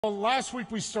Well, last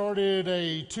week we started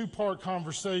a two-part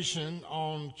conversation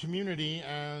on community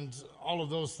and all of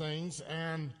those things,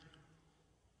 and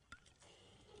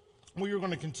we are going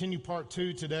to continue part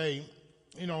two today.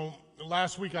 You know,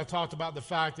 last week I talked about the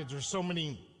fact that there's so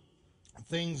many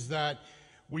things that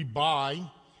we buy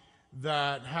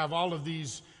that have all of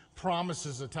these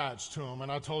promises attached to them,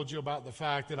 and I told you about the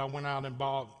fact that I went out and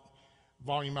bought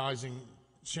volumizing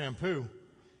shampoo,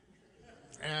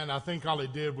 and I think all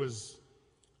it did was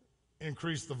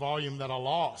increase the volume that I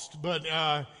lost. But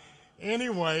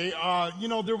anyway,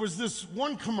 there was this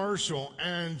one commercial,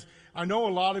 and I know a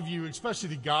lot of you, especially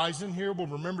the guys in here, will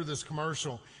remember this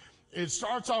commercial. It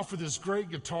starts off with this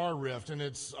great guitar riff, and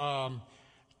it's,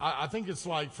 I think it's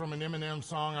like from an Eminem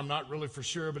song. I'm not really for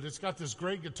sure, but it's got this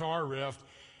great guitar riff,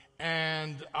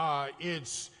 and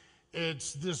it's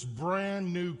this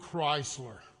brand new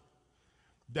Chrysler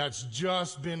that's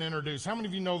just been introduced. How many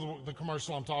of you know the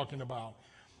commercial I'm talking about?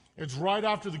 It's right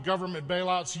after the government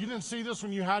bailout. So you didn't see this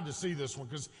one, you had to see this one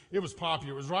because it was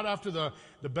popular. It was right after the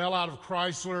bailout of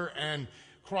Chrysler, and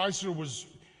Chrysler was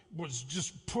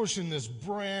just pushing this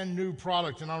brand new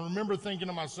product. And I remember thinking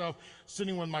to myself,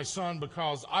 sitting with my son,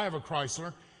 because I have a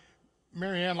Chrysler.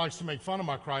 Mary Ann likes to make fun of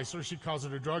my Chrysler. She calls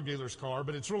it a drug dealer's car,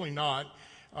 but it's really not.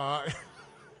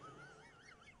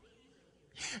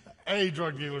 A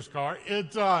drug dealer's car.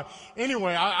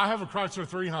 Anyway, I have a Chrysler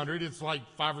 300. It's like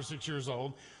 5 or 6 years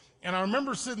old. And I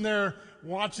remember sitting there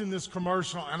watching this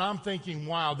commercial, and I'm thinking,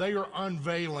 wow, they are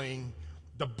unveiling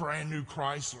the brand new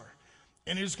Chrysler.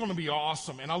 And it's going to be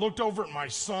awesome. And I looked over at my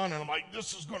son, and I'm like,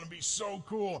 this is going to be so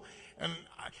cool. And,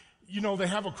 they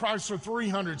have a Chrysler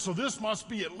 300, so this must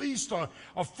be at least a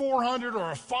 400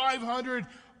 or a 500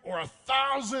 or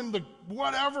 1,000,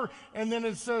 whatever. And then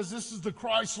it says this is the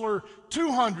Chrysler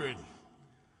 200.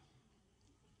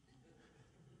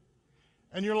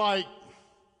 And you're like,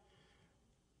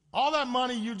 all that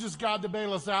money you just got to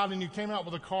bail us out, and you came out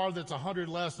with a car that's 100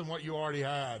 less than what you already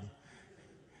had.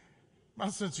 My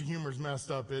sense of humor is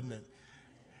messed up, isn't it?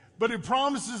 But it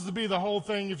promises to be the whole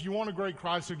thing. If you want a great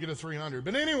Chrysler, get a 300.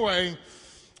 But anyway,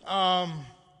 y'all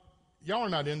are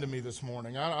not into me this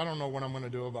morning. I don't know what I'm going to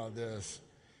do about this.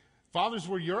 Fathers,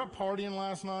 were you up partying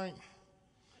last night?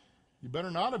 You better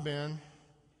not have been.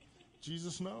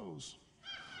 Jesus knows.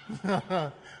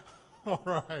 All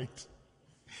right.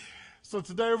 So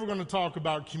today we're going to talk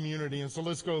about community, and so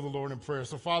let's go to the Lord in prayer.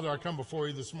 So Father, I come before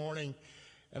you this morning,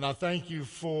 and I thank you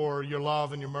for your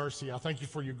love and your mercy. I thank you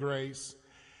for your grace.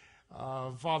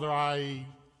 Father,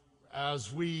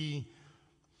 as we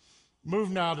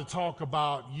move now to talk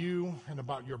about you and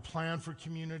about your plan for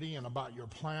community and about your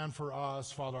plan for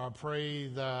us, Father, I pray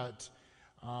that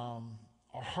our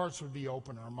hearts would be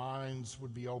open, our minds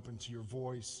would be open to your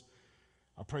voice.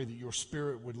 I pray that your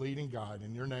Spirit would lead and guide.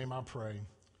 In your name I pray.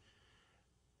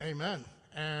 Amen.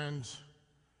 And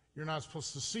you're not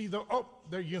supposed to see there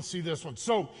you can see this one.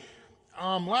 So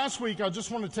last week, I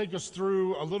just want to take us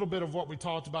through a little bit of what we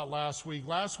talked about last week.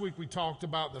 Last week, we talked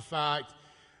about the fact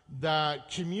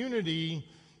that community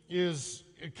is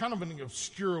kind of an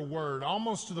obscure word,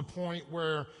 almost to the point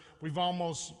where we've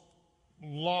almost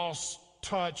lost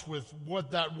touch with what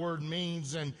that word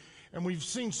means. And we've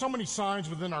seen so many signs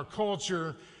within our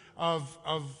culture of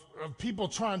people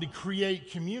trying to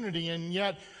create community, and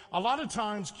yet a lot of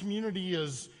times community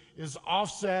is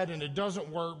offset, and it doesn't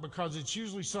work because it's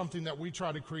usually something that we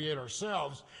try to create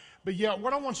ourselves. But yet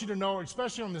what I want you to know,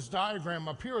 especially on this diagram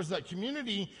up here, is that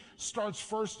community starts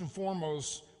first and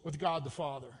foremost with God the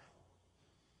Father,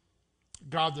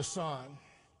 God the Son,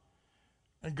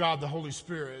 and God the Holy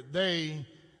Spirit. They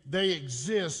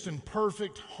exist in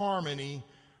perfect harmony,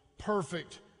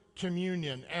 perfect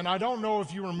communion. And I don't know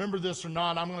if you remember this or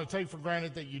not. I'm going to take for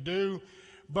granted that you do.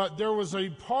 But there was a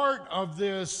part of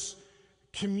this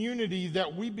community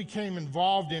that we became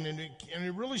involved in, and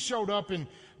it really showed up in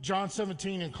John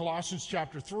 17 and Colossians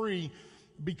chapter 3,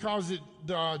 because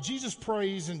Jesus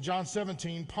prays in John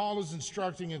 17. Paul is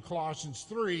instructing in Colossians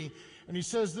 3, and he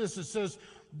says this. It says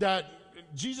that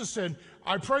Jesus said,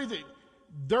 I pray that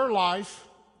their life,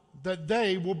 that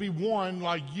they will be one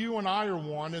like you and I are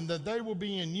one, and that they will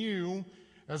be in you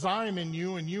as I am in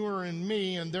you, and you are in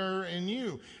me, and they're in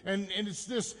you. And it's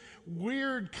this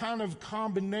weird kind of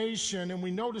combination, and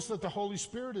we notice that the Holy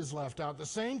Spirit is left out. The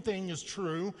same thing is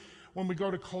true when we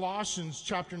go to Colossians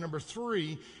chapter number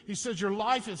 3. He says your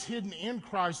life is hidden in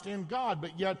Christ, in God,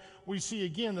 but yet we see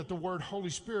again that the word Holy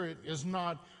Spirit is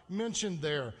not mentioned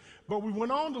there. But we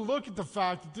went on to look at the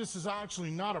fact that this is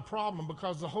actually not a problem,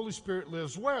 because the Holy Spirit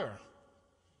lives where?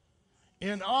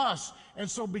 In us. And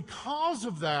so because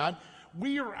of that,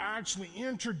 we are actually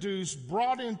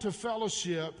brought into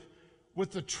fellowship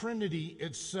with the Trinity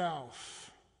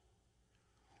itself.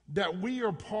 That we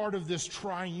are part of this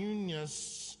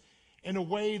triuneness in a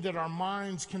way that our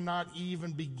minds cannot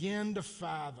even begin to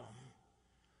fathom.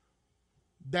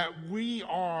 That we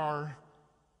are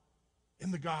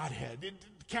in the Godhead.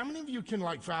 How many of you can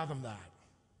fathom that?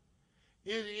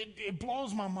 It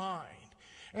blows my mind.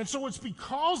 And so it's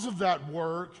because of that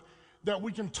work that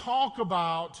we can talk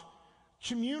about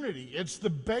community. It's the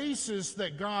basis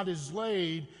that God has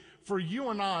laid for you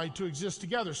and I to exist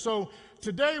together. So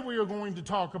today we are going to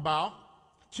talk about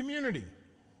community.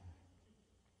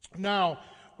 Now,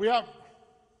 we have,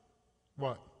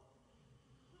 what?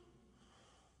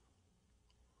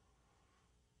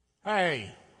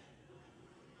 Hey.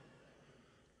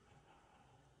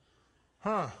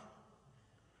 Huh.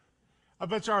 I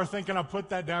bet you are thinking I put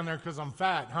that down there because I'm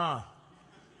fat, huh?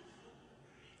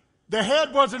 The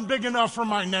head wasn't big enough for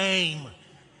my name.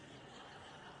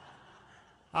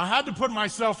 I had to put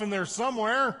myself in there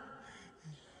somewhere.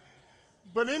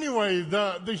 But anyway,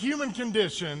 the human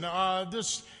condition,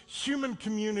 this human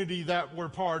community that we're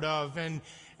part of.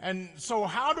 And so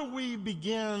how do we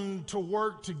begin to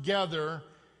work together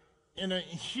in a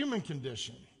human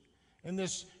condition, in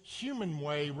this human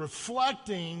way,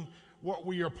 reflecting what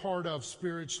we are part of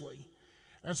spiritually?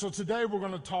 And so today we're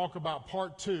going to talk about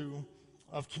part 2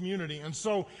 of community. And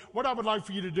so what I would like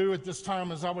for you to do at this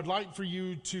time is I would like for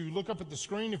you to look up at the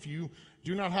screen. If you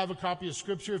do not have a copy of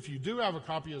Scripture, if you do have a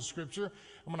copy of Scripture,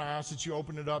 I'm going to ask that you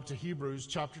open it up to Hebrews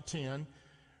chapter 10,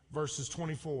 verses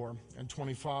 24 and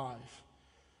 25.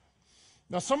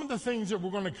 Now, some of the things that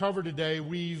we're going to cover today,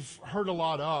 we've heard a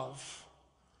lot of.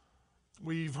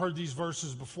 We've heard these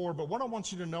verses before, but what I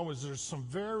want you to know is there's some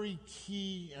very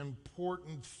key,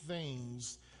 important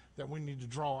things that we need to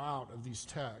draw out of these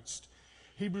texts.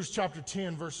 Hebrews chapter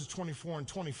 10, verses 24 and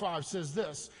 25 says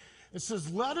this. It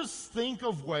says, "Let us think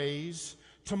of ways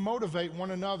to motivate one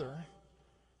another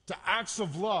to acts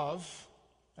of love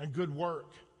and good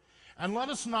work. And let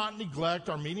us not neglect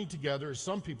our meeting together as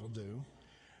some people do,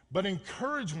 but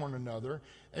encourage one another,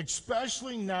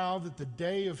 especially now that the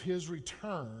day of his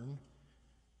return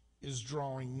is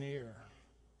drawing near."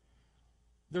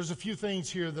 There's a few things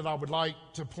here that I would like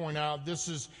to point out. This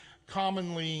is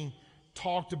commonly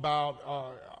talked about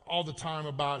all the time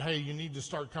about, hey, you need to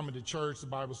start coming to church. The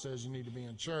Bible says you need to be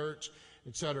in church,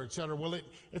 et cetera, et cetera. Well,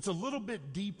 it's a little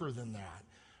bit deeper than that.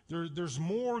 There's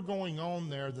more going on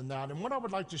there than that. And what I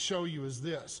would like to show you is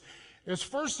this. Is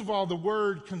first of all, the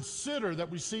word consider that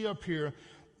we see up here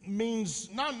means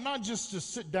not just to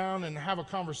sit down and have a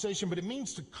conversation, but it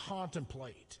means to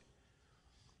contemplate.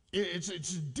 It's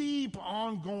a deep,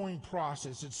 ongoing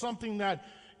process. It's something that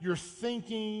you're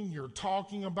thinking, you're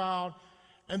talking about.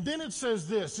 And then it says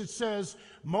this. It says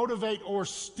motivate or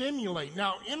stimulate.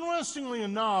 Now, interestingly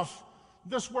enough,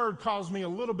 this word caused me a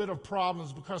little bit of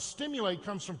problems because stimulate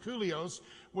comes from kulios,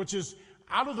 which is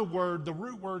out of the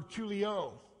root word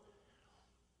kulio.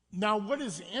 Now, what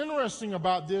is interesting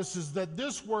about this is that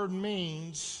this word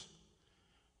means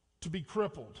to be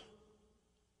crippled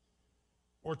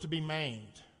or to be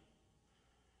maimed.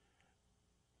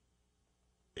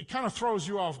 It kind of throws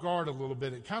you off guard a little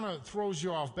bit. It kind of throws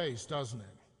you off base, doesn't it?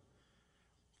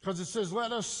 Because it says,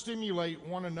 let us stimulate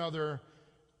one another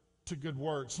to good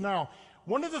works. Now,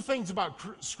 one of the things about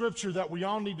Scripture that we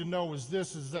all need to know is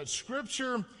this, is that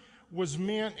Scripture was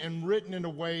meant and written in a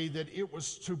way that it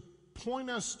was to point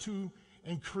us to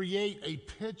and create a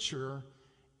picture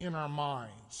in our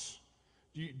minds.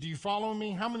 Do you follow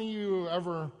me? How many of you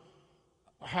ever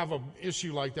have an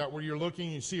issue like that where you're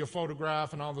looking, you see a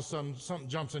photograph, and all of a sudden something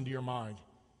jumps into your mind?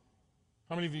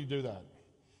 How many of you do that?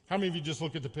 How many of you just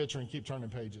look at the picture and keep turning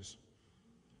pages?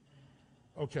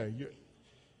 Okay.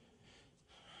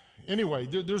 Anyway,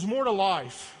 there's more to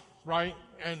life, right?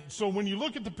 And so when you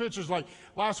look at the pictures, like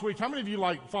last week, how many of you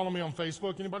follow me on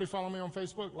Facebook? Anybody follow me on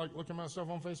Facebook? Like look at my stuff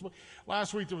on Facebook?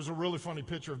 Last week there was a really funny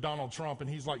picture of Donald Trump, and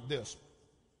he's like this.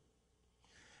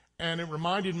 And it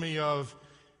reminded me of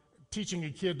teaching a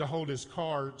kid to hold his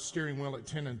car steering wheel at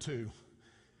 10 and 2.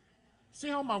 See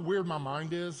how weird my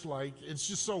mind is? It's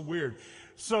just so weird.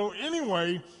 So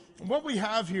anyway, what we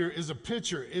have here is a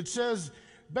picture. It says,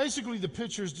 basically the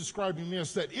picture is describing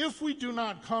this, that if we do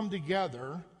not come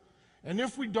together, and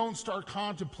if we don't start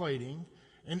contemplating,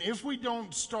 and if we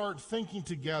don't start thinking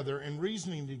together and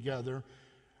reasoning together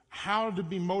how to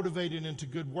be motivated into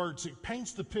good works, it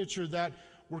paints the picture that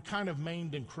we're kind of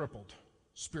maimed and crippled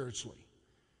spiritually.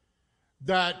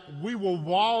 That we will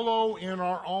wallow in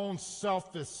our own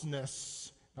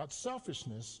selfishness, not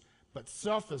selfishness, but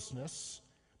selfishness,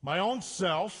 my own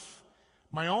self,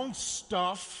 my own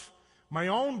stuff, my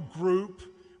own group,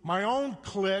 my own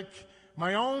clique,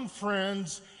 my own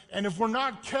friends, and if we're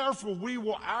not careful, we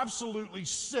will absolutely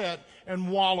sit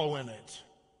and wallow in it.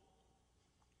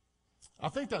 I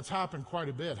think that's happened quite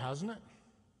a bit, hasn't it?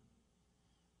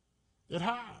 It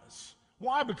has.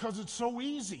 Why? Because it's so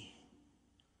easy.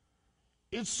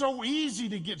 It's so easy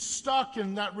to get stuck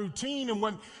in that routine, and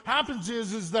what happens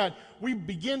is that we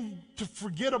begin to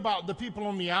forget about the people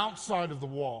on the outside of the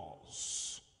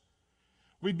walls.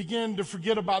 We begin to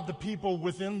forget about the people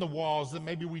within the walls that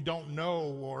maybe we don't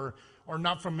know or are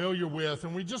not familiar with,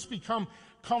 and we just become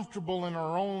comfortable in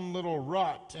our own little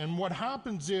rut. And what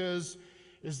happens is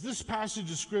this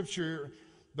passage of Scripture,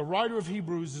 the writer of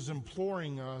Hebrews is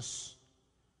imploring us,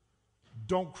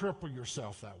 don't cripple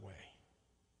yourself that way.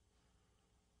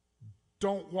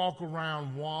 Don't walk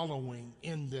around wallowing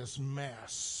in this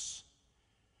mess.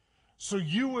 So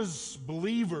you as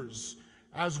believers,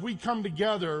 as we come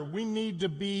together, we need to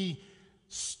be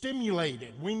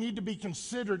stimulated. We need to be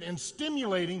considered in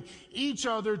stimulating each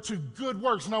other to good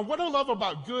works. Now, what I love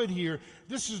about good here,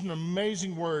 this is an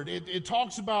amazing word. It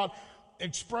talks about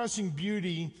expressing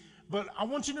beauty, but I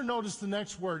want you to notice the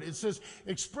next word. It says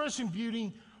expressing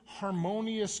beauty,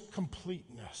 harmonious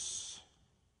completeness.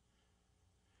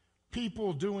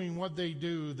 People doing what they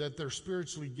do that they're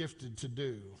spiritually gifted to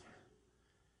do.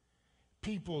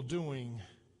 People doing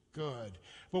good.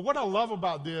 But what I love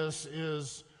about this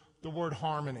is the word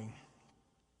harmony.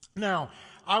 Now,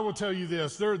 I will tell you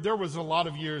this. There was a lot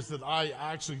of years that I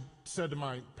actually said to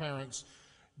my parents,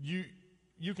 you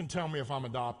can tell me if I'm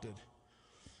adopted.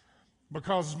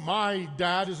 Because my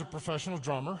dad is a professional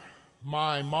drummer.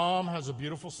 My mom has a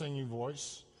beautiful singing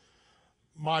voice.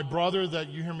 My brother that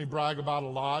you hear me brag about a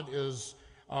lot is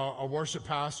a worship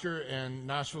pastor in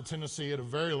Nashville, Tennessee at a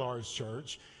very large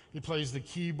church. He plays the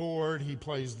keyboard, he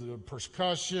plays the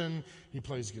percussion, he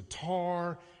plays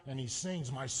guitar, and he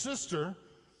sings. My sister,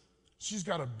 she's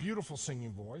got a beautiful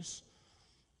singing voice,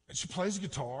 and she plays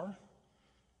guitar,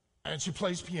 and she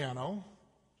plays piano.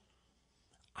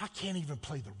 I can't even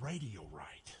play the radio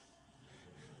right.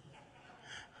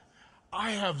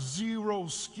 I have zero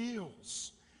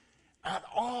skills. At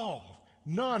all.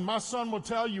 None. My son will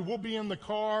tell you, we'll be in the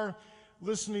car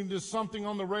listening to something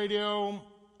on the radio.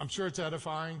 I'm sure it's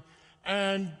edifying.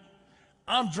 And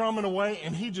I'm drumming away,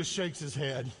 and he just shakes his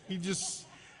head.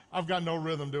 I've got no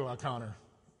rhythm, do I, Connor?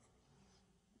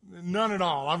 None at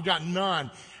all. I've got none.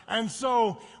 And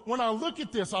so when I look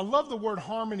at this, I love the word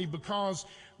harmony because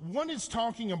what it's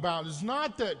talking about is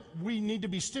not that we need to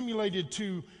be stimulated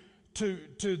to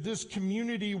this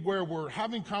community where we're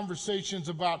having conversations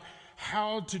about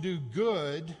how to do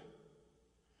good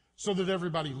so that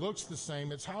everybody looks the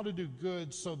same. It's how to do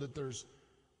good so that there's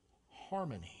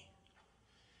harmony.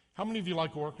 How many of you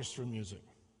like orchestra music?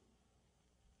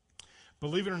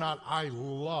 Believe it or not, I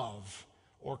love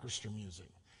orchestra music.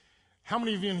 How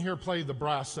many of you in here play the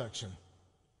brass section?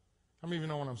 How many of you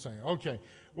know what I'm saying? Okay,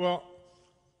 well,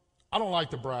 I don't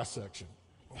like the brass section.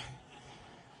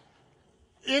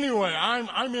 Anyway,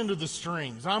 I'm into the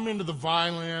strings. I'm into the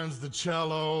violins, the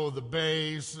cello, the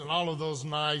bass, and all of those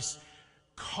nice,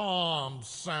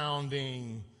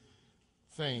 calm-sounding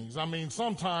things. I mean,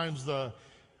 sometimes I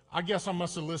guess I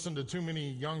must have listened to too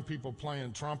many young people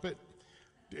playing trumpet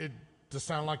to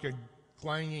sound like a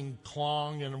clanging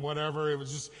clong and whatever. It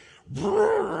was just,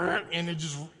 and it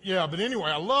just, yeah. But anyway,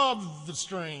 I love the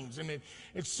strings, and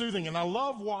it's soothing. And I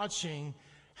love watching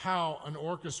how an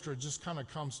orchestra just kind of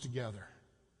comes together.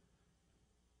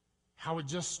 How it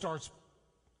just starts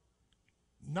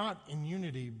not in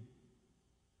unity,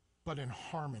 but in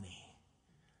harmony.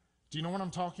 Do you know what I'm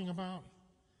talking about?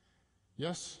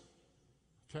 Yes?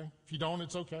 Okay. If you don't,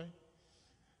 it's okay.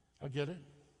 I get it.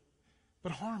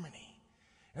 But harmony.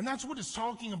 And that's what it's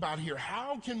talking about here.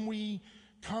 How can we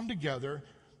come together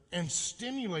and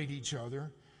stimulate each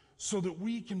other so that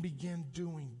we can begin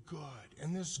doing good?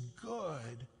 And this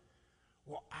good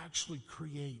will actually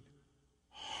create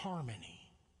harmony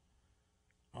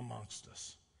amongst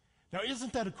us. Now,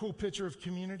 isn't that a cool picture of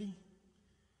community?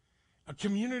 A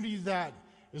community that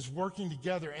is working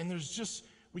together, and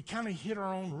we kind of hit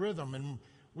our own rhythm, and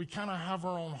we kind of have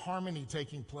our own harmony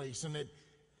taking place, and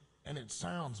it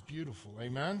sounds beautiful.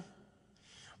 Amen?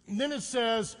 And then it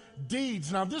says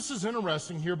deeds. Now, this is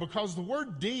interesting here because the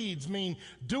word deeds mean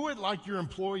do it like you're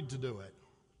employed to do it.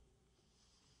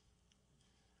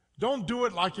 Don't do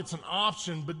it like it's an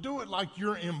option, but do it like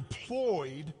you're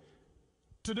employed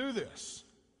to do this.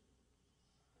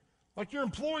 Like you're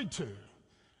employed to.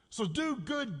 So do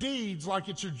good deeds like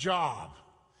it's your job.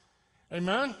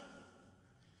 Amen?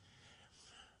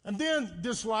 And then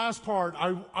this last part,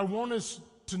 I want us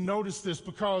to notice this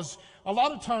because a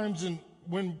lot of times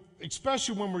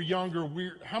especially when we're younger,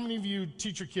 how many of you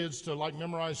teach your kids to like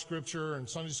memorize scripture? In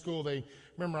Sunday school, they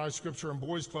memorize scripture in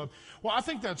boys club. Well, I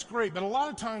think that's great, but a lot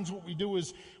of times what we do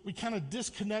is we kind of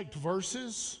disconnect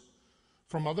verses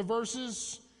from other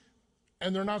verses,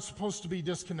 and they're not supposed to be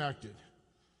disconnected.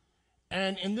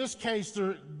 And in this case,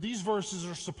 these verses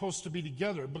are supposed to be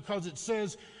together because it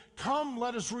says, come,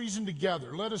 let us reason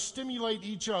together. Let us stimulate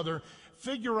each other,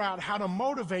 figure out how to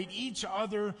motivate each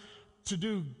other to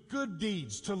do good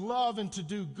deeds, to love and to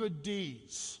do good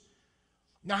deeds.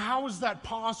 Now, how is that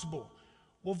possible?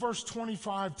 Well, verse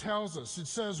 25 tells us. It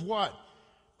says what?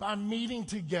 By meeting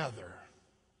together.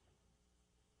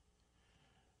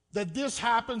 That this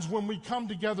happens when we come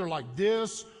together like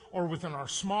this, or within our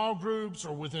small groups,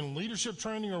 or within leadership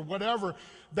training, or whatever,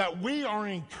 that we are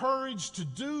encouraged to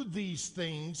do these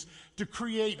things to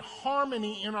create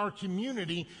harmony in our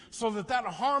community so that that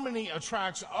harmony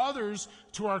attracts others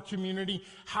to our community.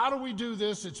 How do we do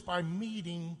this? It's by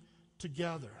meeting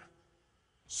together.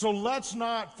 So let's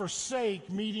not forsake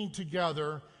meeting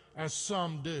together as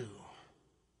some do.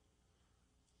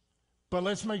 But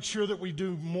let's make sure that we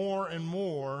do more and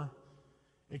more,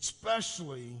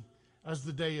 especially as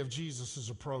the day of Jesus is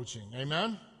approaching.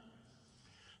 Amen?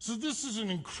 So this is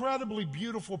an incredibly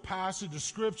beautiful passage of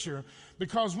Scripture,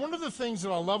 because one of the things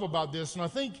that I love about this, and I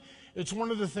think it's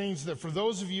one of the things that for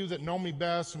those of you that know me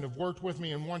best and have worked with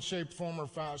me in one shape, form, or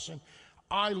fashion,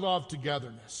 I love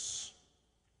togetherness.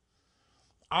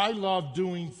 I love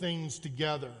doing things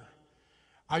together.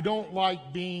 I don't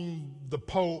like being the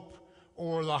Pope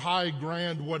or the high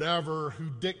grand whatever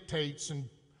who dictates, and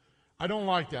I don't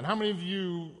like that. How many of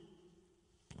you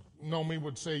know me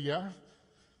would say, yeah?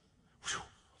 Whew,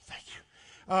 thank you.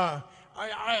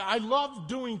 I love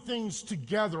doing things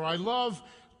together. I love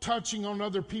touching on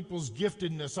other people's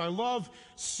giftedness. I love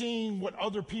seeing what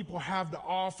other people have to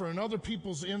offer and other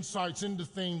people's insights into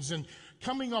things and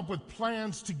coming up with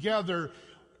plans together.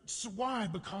 So why?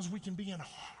 Because we can be in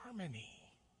harmony.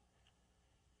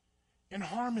 In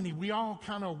harmony, we all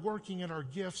kind of working at our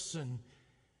gifts, and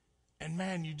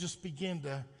man, you just begin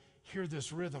to hear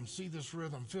this rhythm, see this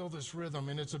rhythm, feel this rhythm,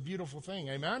 and it's a beautiful thing.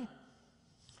 Amen?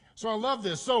 So I love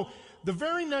this. So the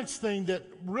very next thing that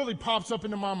really pops up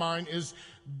into my mind is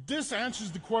this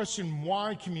answers the question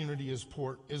why community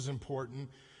is important,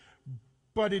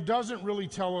 but it doesn't really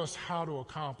tell us how to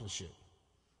accomplish it.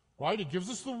 Right? It gives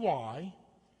us the why,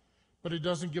 but it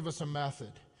doesn't give us a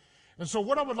method. And so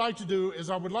what I would like to do is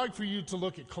I would like for you to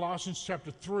look at Colossians chapter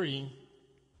 3,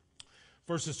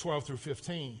 verses 12 through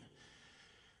 15.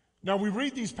 Now, we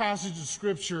read these passages of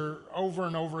Scripture over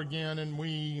and over again, and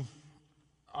we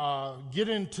get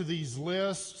into these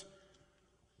lists.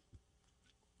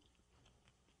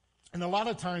 And a lot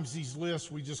of times these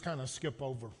lists we just kind of skip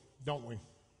over, don't we?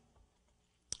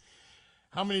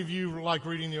 How many of you like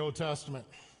reading the Old Testament?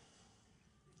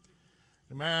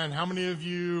 Man, how many of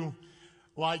you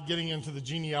like getting into the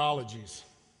genealogies?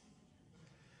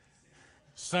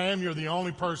 Sam, you're the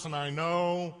only person I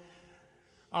know.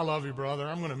 I love you, brother.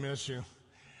 I'm going to miss you.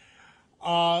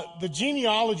 The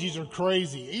genealogies are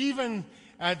crazy. Even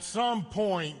at some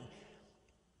point,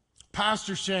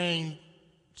 Pastor Shane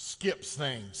skips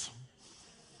things.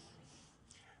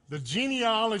 The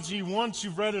genealogy, once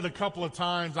you've read it a couple of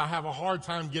times, I have a hard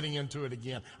time getting into it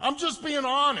again. I'm just being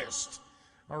honest.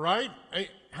 All right? Hey,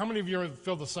 how many of you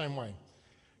feel the same way?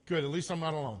 Good. At least I'm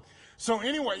not alone. So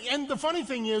anyway, and the funny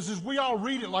thing is we all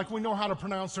read it like we know how to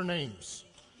pronounce their names.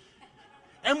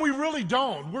 And we really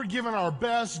don't. We're giving our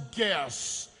best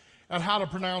guess at how to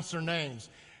pronounce their names.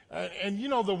 And you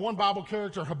know the one Bible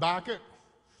character, Habakkuk?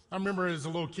 I remember as a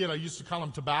little kid, I used to call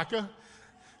him Tobacco.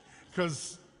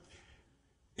 Because,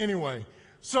 anyway.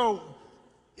 So,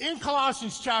 in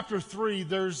Colossians chapter 3,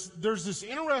 there's this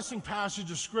interesting passage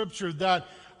of Scripture that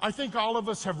I think all of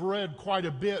us have read quite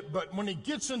a bit. But when it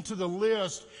gets into the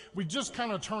list, we just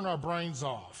kind of turn our brains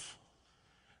off.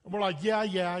 And we're like, yeah,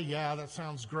 that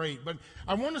sounds great. But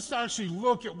I want us to actually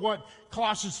look at what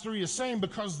Colossians 3 is saying,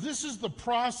 because this is the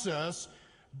process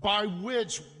by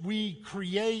which we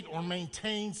create or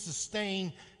maintain,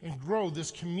 sustain, and grow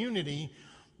this community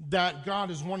that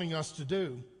God is wanting us to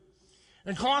do.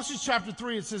 In Colossians chapter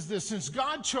 3, it says this: since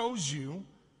God chose you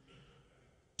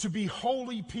to be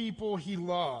holy people he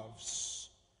loves.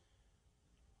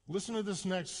 Listen to this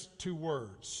next two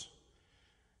words.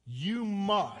 You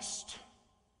must.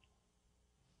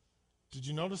 Did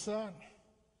you notice that?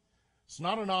 It's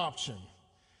not an option.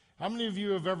 How many of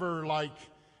you have ever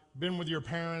been with your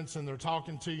parents and they're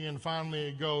talking to you and finally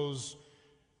it goes,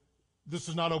 this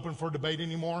is not open for debate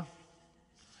anymore?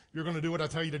 You're going to do what I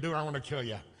tell you to do or I'm going to kill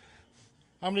you.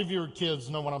 How many of your kids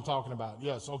know what I'm talking about?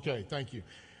 Yes, okay, thank you.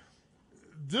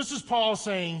 This is Paul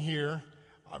saying here,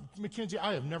 Mackenzie,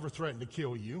 I have never threatened to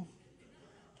kill you.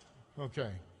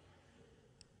 Okay.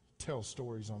 Tell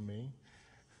stories on me.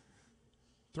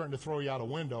 Threatened to throw you out a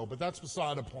window, but that's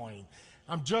beside the point.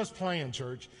 I'm just playing,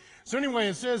 church. So anyway,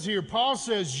 it says here, Paul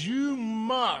says, you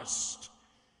must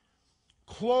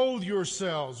clothe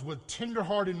yourselves with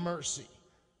tenderhearted mercy,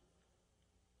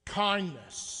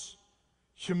 kindness,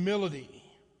 humility,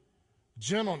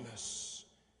 gentleness,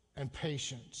 and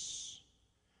patience.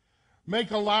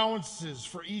 Make allowances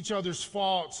for each other's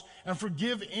faults and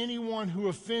forgive anyone who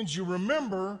offends you.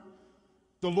 Remember,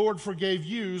 the Lord forgave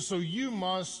you, so you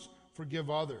must forgive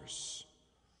others.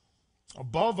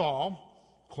 Above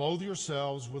all, clothe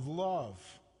yourselves with love,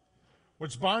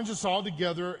 which binds us all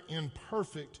together in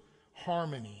perfect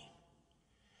harmony.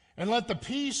 And let the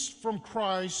peace from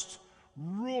Christ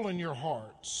rule in your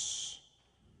hearts.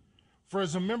 For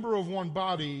as a member of one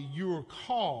body, you are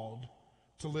called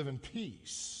to live in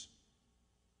peace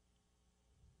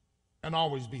and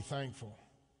always be thankful.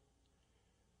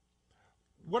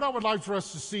 What I would like for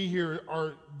us to see here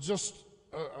are just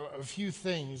a few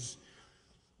things.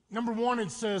 Number one, it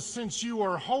says, since you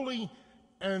are holy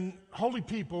and holy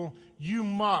people, you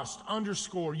must,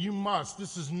 underscore, you must.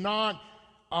 This is not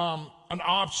an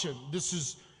option. This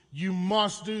is, you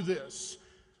must do this.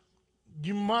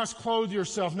 You must clothe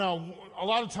yourself. Now, a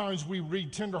lot of times we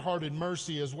read tenderhearted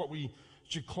mercy as what we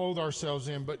should clothe ourselves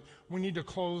in, but we need to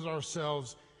clothe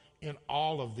ourselves in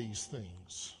all of these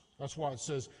things. That's why it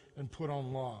says, and put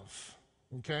on love.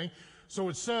 Okay? So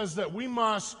it says that we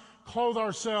must clothe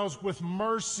ourselves with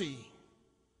mercy,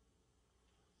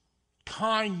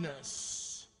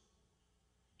 kindness,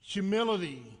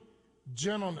 humility,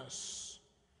 gentleness,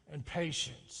 and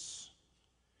patience.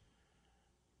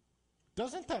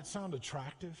 Doesn't that sound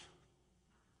attractive?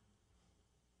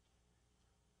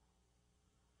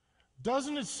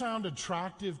 Doesn't it sound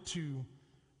attractive to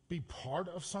be part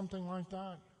of something like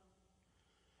that?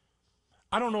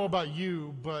 I don't know about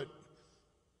you, but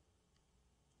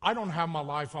I don't have my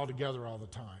life all together all the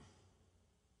time.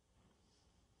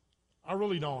 I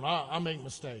really don't. I make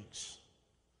mistakes.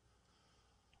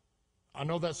 I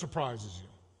know that surprises you,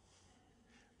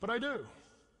 but I do.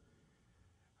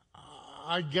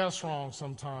 I guess wrong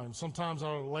sometimes. Sometimes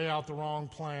I lay out the wrong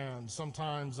plan.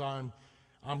 Sometimes I'm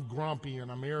grumpy and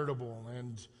I'm irritable,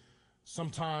 and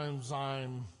sometimes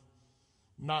I'm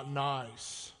not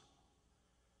nice.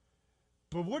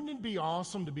 But wouldn't it be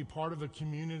awesome to be part of a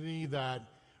community that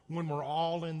when we're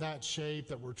all in that shape,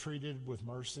 that we're treated with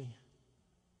mercy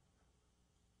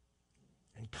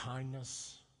and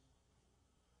kindness,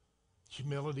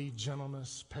 humility,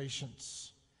 gentleness,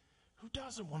 patience? Who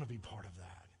doesn't want to be part of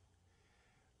that?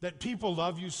 That people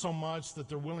love you so much that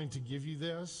they're willing to give you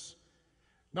this,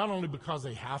 not only because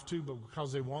they have to, but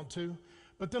because they want to.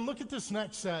 But then look at this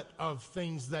next set of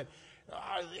things that,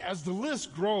 as the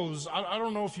list grows, I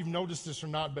don't know if you've noticed this or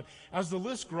not, but as the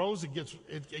list grows,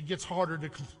 it gets harder to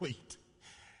complete.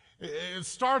 It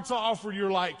starts off where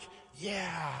you're like,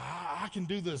 yeah, I can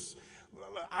do this.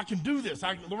 I can do this.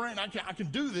 Lorraine, I can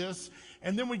do this.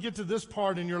 And then we get to this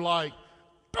part and you're like,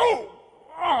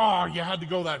 oh, you had to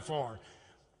go that far.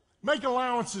 Make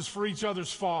allowances for each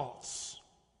other's faults.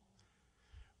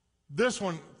 This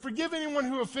one, forgive anyone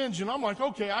who offends you. And I'm like,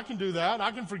 okay, I can do that.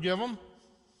 I can forgive them.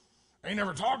 I ain't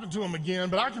never talking to them again,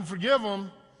 but I can forgive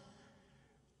them.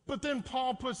 But then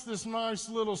Paul puts this nice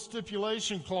little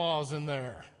stipulation clause in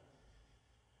there.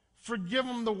 Forgive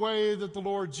them the way that the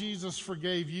Lord Jesus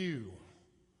forgave you.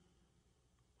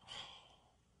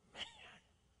 Oh, man,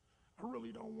 I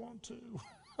really don't want to.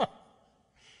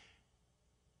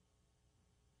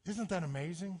 Isn't that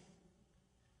amazing?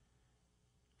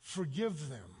 Forgive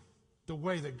them the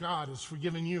way that God has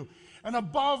forgiven you. And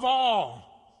above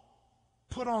all,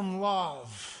 put on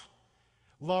love.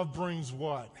 Love brings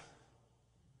what?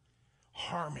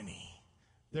 Harmony.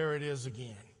 There it is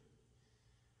again.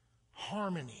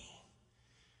 Harmony.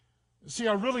 See,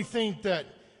 I really think that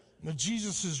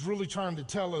Jesus is really trying to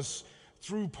tell us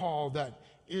through Paul that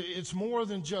it's more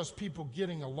than just people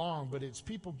getting along, but it's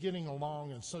people getting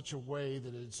along in such a way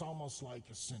that it's almost like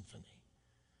a symphony.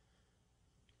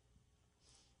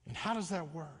 And how does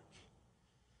that work?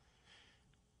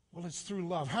 Well, it's through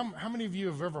love. How many of you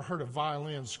have ever heard a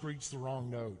violin screech the wrong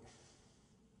note?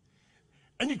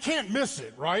 And you can't miss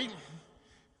it, right?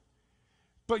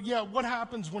 But yeah, what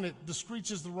happens when the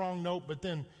screech is the wrong note, but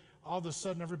then all of a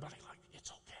sudden everybody like, it's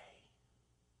okay.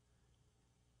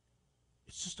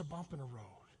 It's just a bump in the road.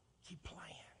 Keep playing.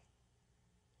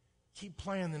 Keep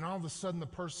playing. Then all of a sudden the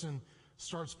person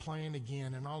starts playing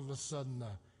again, and all of a sudden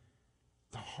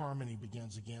the harmony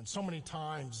begins again. So many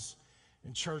times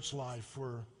in church life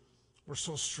we're We're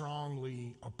so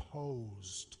strongly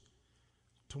opposed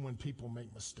to when people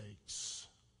make mistakes,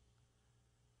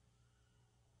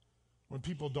 when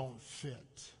people don't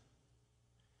fit.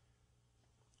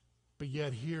 But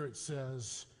yet here it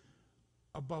says,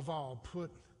 above all,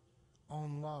 put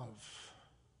on love.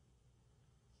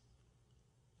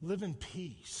 Live in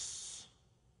peace.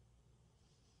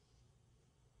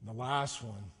 And the last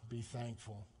one, be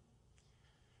thankful.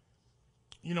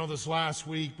 You know, this last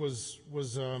week was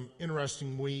an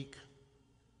interesting week.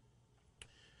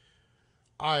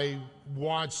 I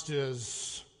watched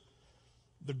as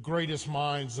the greatest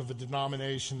minds of a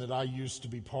denomination that I used to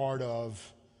be part of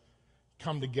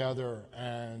come together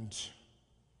and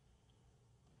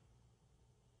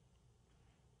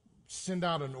send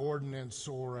out an ordinance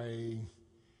or a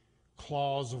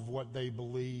clause of what they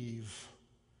believe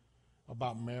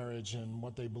about marriage and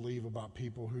what they believe about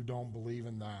people who don't believe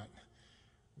in that,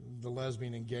 the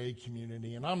lesbian and gay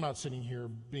community. And I'm not sitting here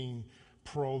being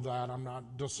pro that. I'm not,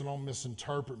 just don't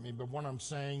misinterpret me, but what I'm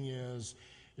saying is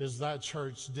that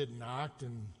church didn't act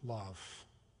in love.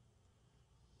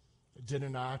 It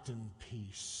didn't act in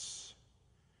peace.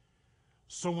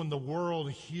 So when the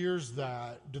world hears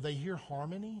that, do they hear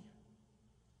harmony?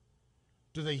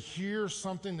 Do they hear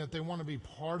something that they want to be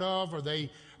part of? Are they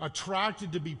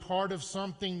attracted to be part of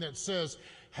something that says,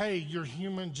 hey, you're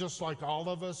human just like all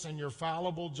of us, and you're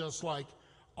fallible just like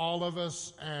all of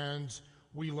us, and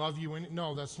we love you? And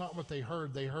no, that's not what they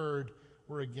heard. They heard,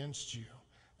 we're against you.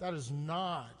 That is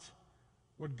not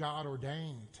what God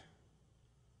ordained.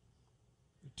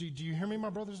 Do you hear me, my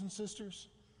brothers and sisters?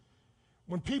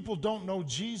 When people don't know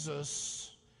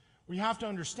Jesus, we have to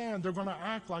understand they're going to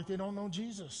act like they don't know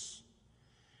Jesus.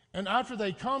 And after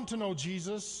they come to know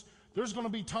Jesus, there's going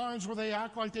to be times where they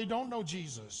act like they don't know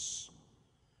Jesus.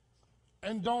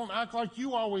 And don't act like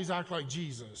you always act like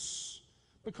Jesus,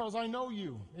 because I know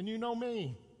you and you know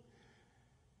me.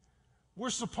 We're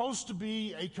supposed to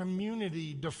be a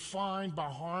community defined by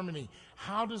harmony.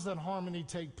 How does that harmony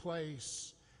take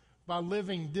place? By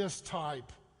living this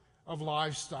type of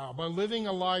lifestyle, by living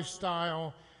a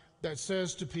lifestyle that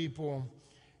says to people,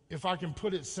 if I can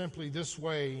put it simply this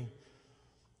way,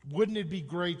 wouldn't it be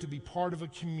great to be part of a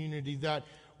community that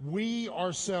we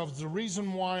ourselves, the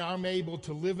reason why I'm able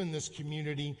to live in this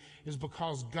community is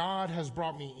because God has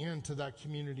brought me into that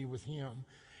community with Him.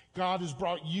 God has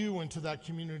brought you into that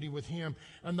community with Him.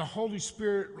 And the Holy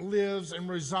Spirit lives and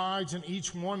resides in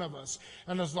each one of us.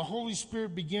 And as the Holy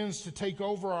Spirit begins to take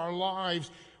over our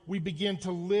lives, we begin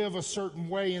to live a certain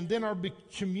way. And then our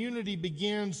community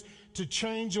begins to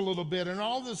change a little bit. And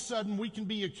all of a sudden, we can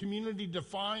be a community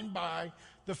defined by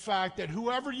the fact that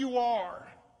whoever you are,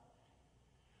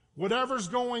 whatever's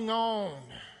going on,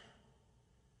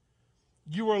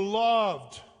 you are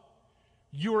loved,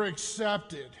 you are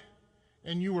accepted,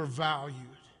 and you are valued.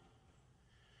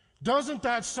 Doesn't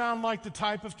that sound like the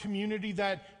type of community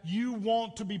that you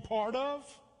want to be part of?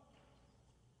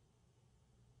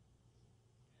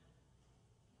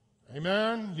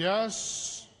 Amen?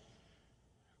 Yes.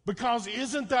 Because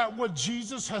isn't that what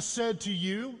Jesus has said to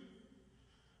you?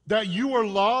 That you are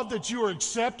loved, that you are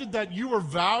accepted, that you are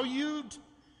valued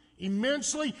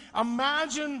immensely.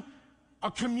 Imagine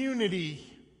a community,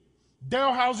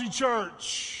 Dalhousie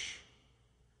Church,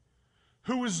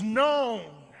 who is known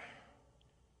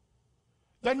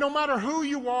that no matter who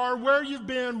you are, where you've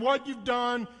been, what you've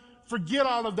done, forget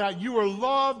all of that. You are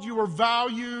loved, you are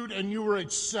valued, and you are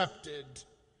accepted.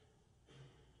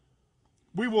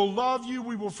 We will love you,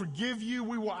 we will forgive you,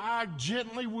 we will act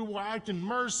gently, we will act in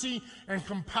mercy and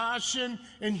compassion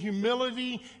and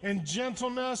humility and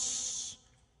gentleness.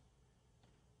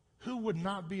 Who would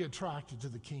not be attracted to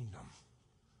the kingdom?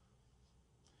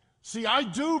 See, I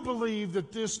do believe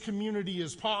that this community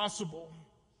is possible.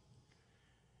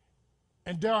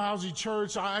 And Dalhousie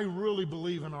Church, I really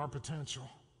believe in our potential.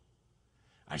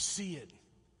 I see it.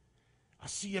 I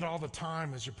see it all the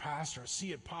time as your pastor. I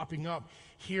see it popping up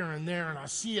here and there, and I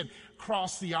see it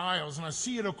across the aisles, and I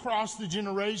see it across the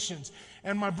generations.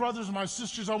 And my brothers and my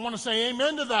sisters, I want to say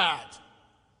amen to that.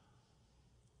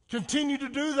 Continue to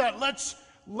do that. Let's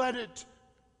let it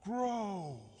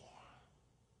grow.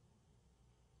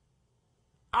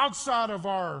 Outside of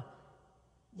our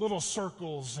little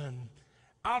circles and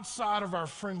outside of our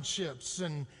friendships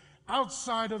and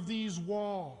outside of these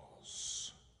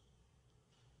walls.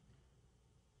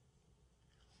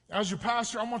 As your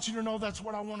pastor, I want you to know that's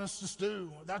what I want us to do.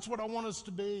 That's what I want us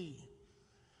to be.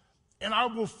 And I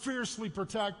will fiercely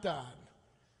protect that.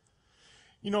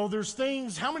 You know, there's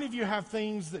things, how many of you have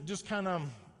things that just kind of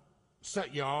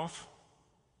set you off?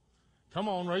 Come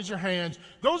on, raise your hands.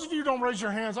 Those of you who don't raise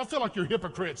your hands, I feel like you're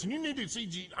hypocrites, and you need to see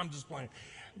Jesus. I'm just playing.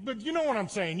 But you know what I'm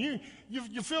saying.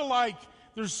 You feel like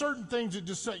there's certain things that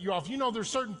just set you off. You know, there's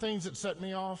certain things that set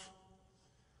me off.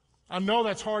 I know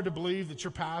that's hard to believe that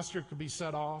your pastor could be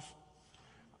set off.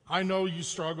 I know you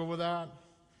struggle with that.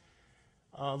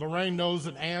 Lorraine knows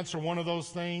that ants are one of those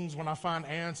things. When I find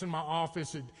ants in my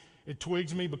office, it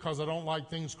twigs me because I don't like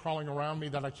things crawling around me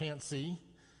that I can't see.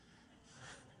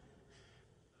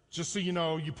 Just so you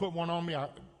know, you put one on me.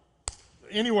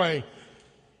 Anyway,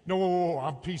 no, whoa,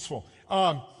 I'm peaceful.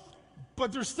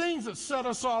 But there's things that set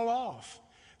us all off.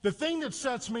 The thing that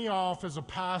sets me off as a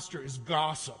pastor is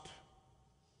gossip,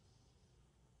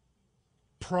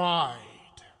 pride,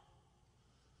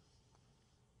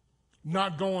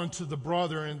 not going to the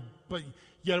brother, but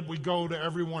yet we go to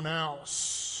everyone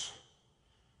else,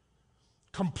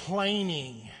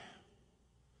 complaining.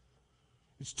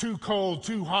 It's too cold,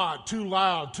 too hot, too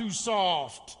loud, too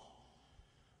soft,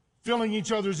 filling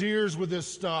each other's ears with this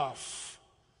stuff.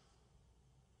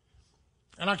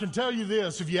 And I can tell you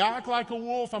this, if you act like a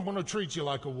wolf, I'm going to treat you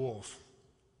like a wolf.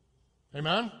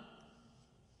 Amen?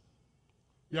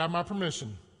 You have my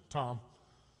permission, Tom.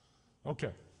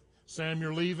 Okay. Sam,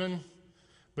 you're leaving,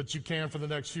 but you can for the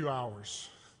next few hours.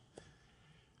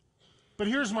 But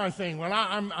here's my thing. Well,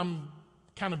 I'm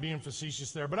kind of being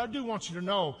facetious there, but I do want you to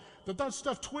know that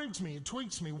stuff twigs me. It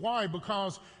tweaks me. Why?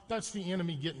 Because that's the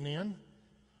enemy getting in,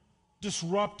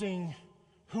 disrupting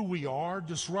who we are,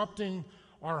 disrupting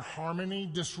our harmony,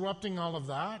 disrupting all of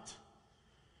that.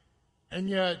 And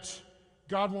yet,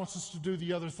 God wants us to do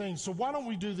the other thing. So why don't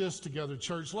we do this together,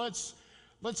 church? Let's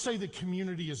say that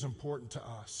community is important to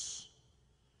us.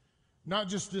 Not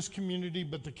just this community,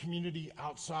 but the community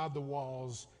outside the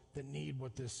walls that need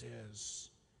what this is.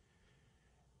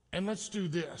 And let's do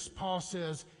this. Paul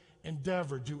says,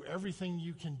 endeavor, do everything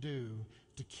you can do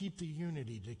to keep the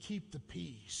unity, to keep the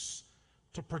peace,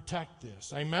 to protect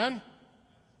this. Amen?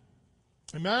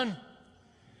 Amen?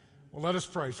 Well, let us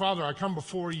pray. Father, I come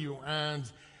before you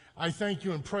and I thank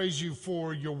you and praise you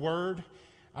for your word.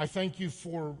 I thank you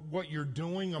for what you're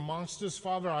doing amongst us.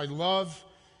 Father, I love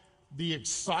the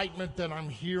excitement that I'm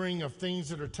hearing of things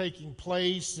that are taking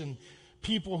place and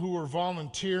people who are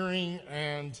volunteering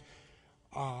and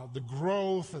the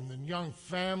growth and the young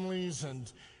families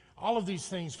and all of these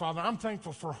things, Father. I'm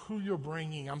thankful for who you're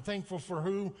bringing. I'm thankful for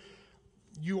who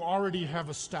you already have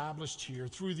established here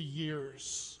through the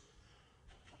years.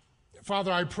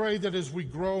 Father, I pray that as we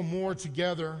grow more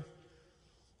together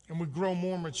and we grow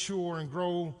more mature and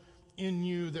grow in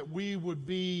you, that we would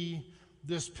be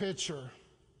this picture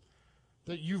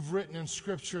that you've written in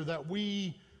Scripture, that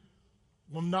we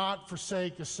will not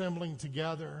forsake assembling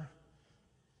together,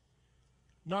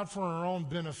 not for our own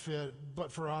benefit,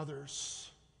 but for others.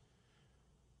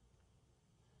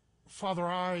 Father,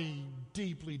 I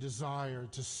deeply desire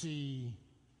to see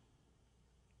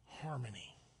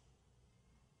harmony.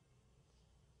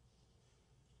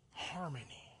 Harmony.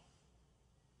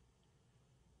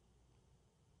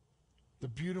 The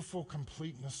beautiful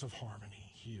completeness of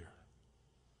harmony here.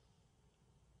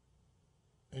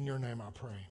 In your name I pray.